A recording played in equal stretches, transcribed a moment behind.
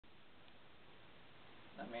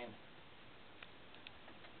mean.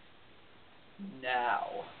 Now.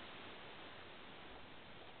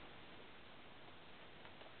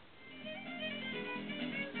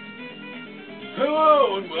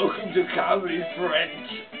 Hello and welcome to Comedy French.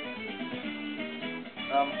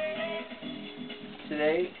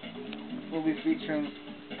 Today we'll be featuring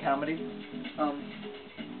comedy,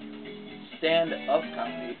 stand-up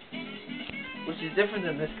comedy, which is different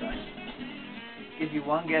than this kind. Give you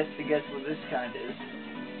one guess to guess what this kind is.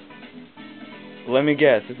 Let me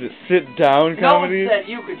guess. Is it sit-down comedy? No one said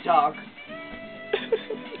you could talk.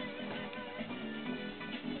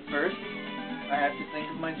 First, I have to think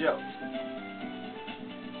of my jokes.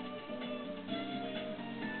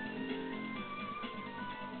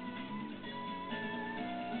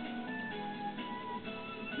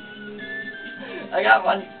 I got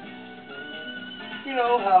one. You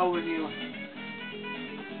know how when you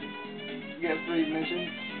get free admission,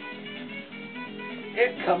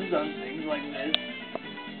 it comes on things like this.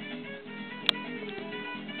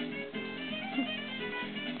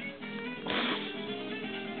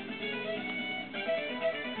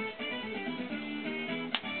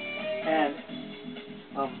 And,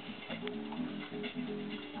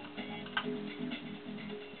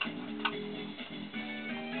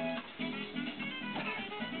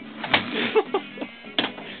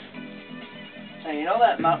 hey, you know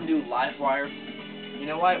that Mountain Dew Live Wire? You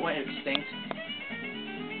know why it went extinct?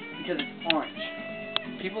 Because it's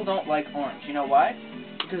orange. People don't like orange. You know why?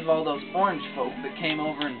 Because of all those orange folk that came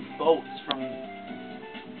over in boats from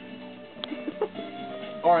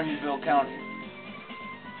Orangeville County.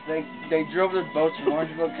 They drove their boats from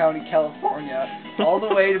Orangeville County, California, all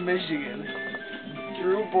the way to Michigan,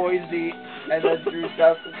 through Boise, and then through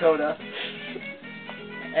South Dakota,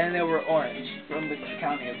 and they were orange, from the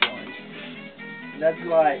county of Orange. And that's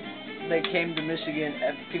why they came to Michigan,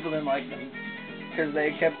 and people didn't like them, because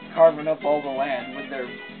they kept carving up all the land with their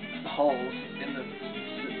hulls in the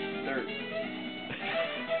dirt.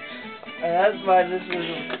 And that's why this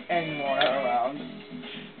isn't anymore around,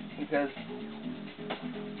 because,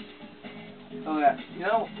 oh yeah, you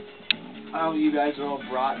know how you guys are all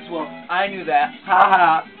brats? Well, I knew that. Ha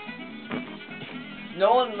ha.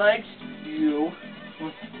 No one likes you.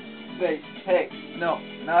 Wait, hey, no,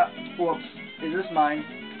 not, whoops. Is this mine?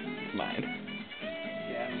 It's mine.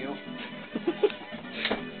 Damn you.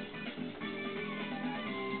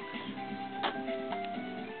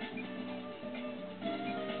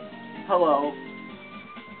 Hello.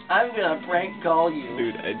 I'm gonna prank call you.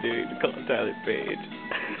 Dude, I dare you to call Tyler Page.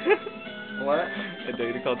 What? I dare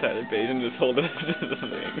you to call Tyler Page and just hold it up to the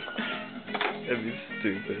thing. That'd be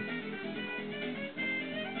stupid.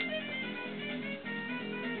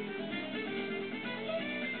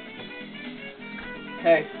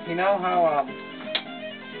 Hey, you know how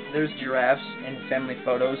there's giraffes in family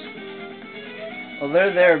photos? Well,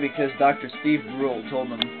 they're there because Dr. Steve Brule told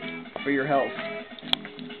them for your health.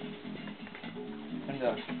 And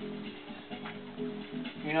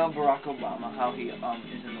you know Barack Obama, how he is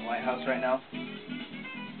in the White House right now?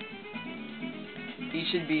 He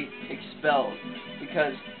should be expelled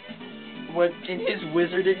because when in his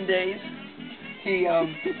wizarding days, he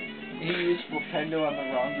used flipendo on the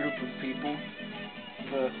wrong group of people,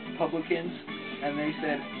 the Republicans, and they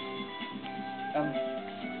said,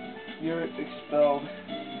 you're expelled.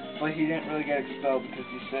 But he didn't really get expelled because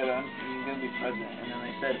he said, I'm going to be president. And then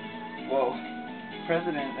they said, whoa,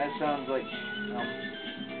 president, that sounds like,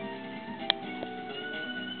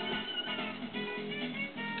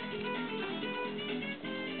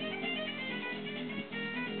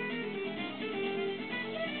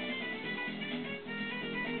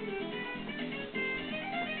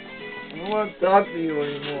 I don't want to talk to you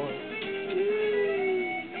anymore.